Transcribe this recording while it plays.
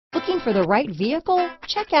Looking for the right vehicle?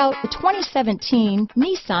 Check out the 2017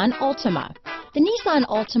 Nissan Altima. The Nissan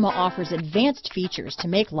Altima offers advanced features to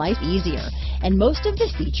make life easier, and most of the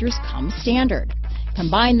features come standard.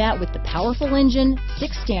 Combine that with the powerful engine,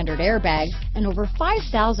 6 standard airbags, and over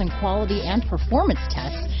 5,000 quality and performance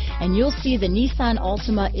tests, and you'll see the Nissan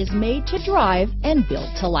Altima is made to drive and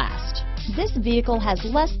built to last. This vehicle has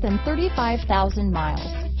less than 35,000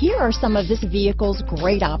 miles. Here are some of this vehicle's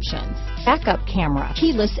great options: backup camera,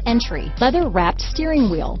 keyless entry, leather-wrapped steering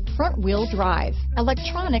wheel, front-wheel drive,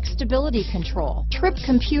 electronic stability control, trip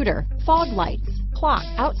computer, fog lights, clock,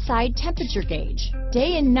 outside temperature gauge,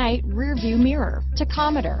 day and night rear view mirror,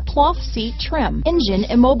 tachometer, cloth seat trim, engine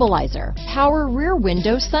immobilizer, power rear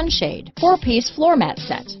window sunshade, 4-piece floor mat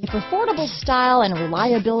set. If affordable style and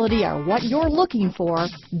reliability are what you're looking for,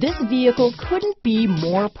 this vehicle couldn't be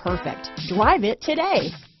more perfect. Drive it today.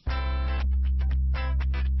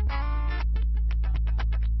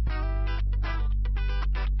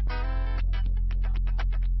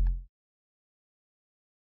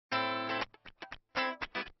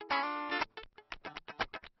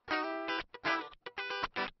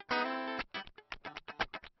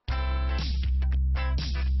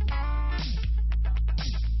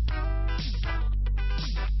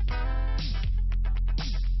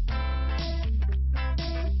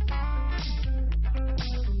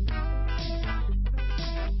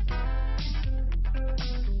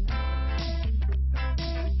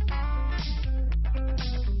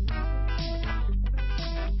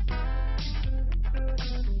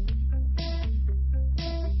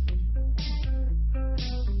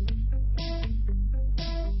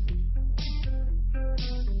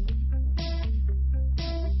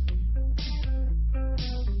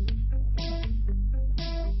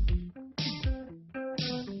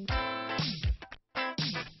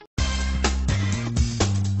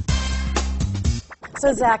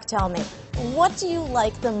 So Zach, tell me, what do you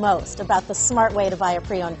like the most about the smart way to buy a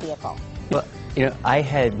pre-owned vehicle? Well, you know, I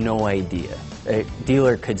had no idea a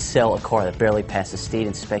dealer could sell a car that barely passed a state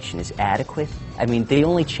inspection as adequate. I mean, they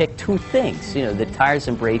only check 2 things. You know, the tires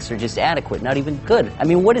and brakes are just adequate, not even good. I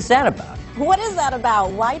mean, what is that about? What is that about?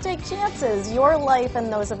 Why take chances? Your life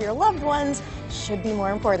and those of your loved ones should be more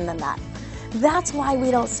important than that. That's why we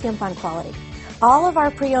don't skimp on quality. All of our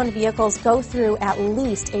pre-owned vehicles go through at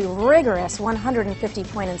least a rigorous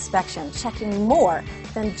 150-point inspection, checking more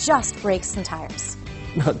than just brakes and tires.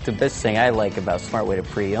 The best thing I like about Smart Way to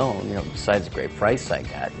Pre-Own, you know, besides the great price I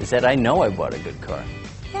got, is that I know I bought a good car.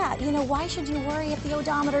 Yeah, you know, why should you worry if the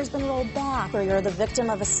odometer's been rolled back, or you're the victim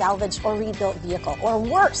of a salvaged or rebuilt vehicle, or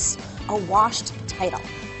worse, a washed title?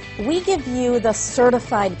 We give you the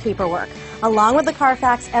certified paperwork, along with the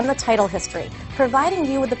Carfax and the title history, providing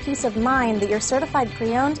you with the peace of mind that your certified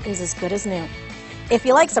pre-owned is as good as new. If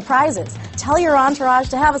you like surprises, tell your entourage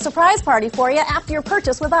to have a surprise party for you after your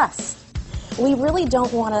purchase with us. We really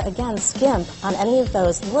don't want to, again, skimp on any of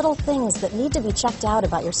those little things that need to be checked out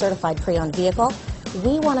about your certified pre-owned vehicle.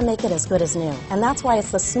 We want to make it as good as new, and that's why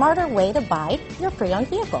it's the smarter way to buy your pre-owned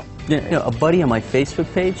vehicle. You know, a buddy on my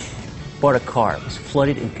Facebook page bought a car, was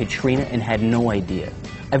flooded in Katrina, and had no idea.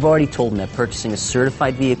 I've already told him that purchasing a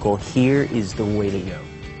certified vehicle here is the way to go.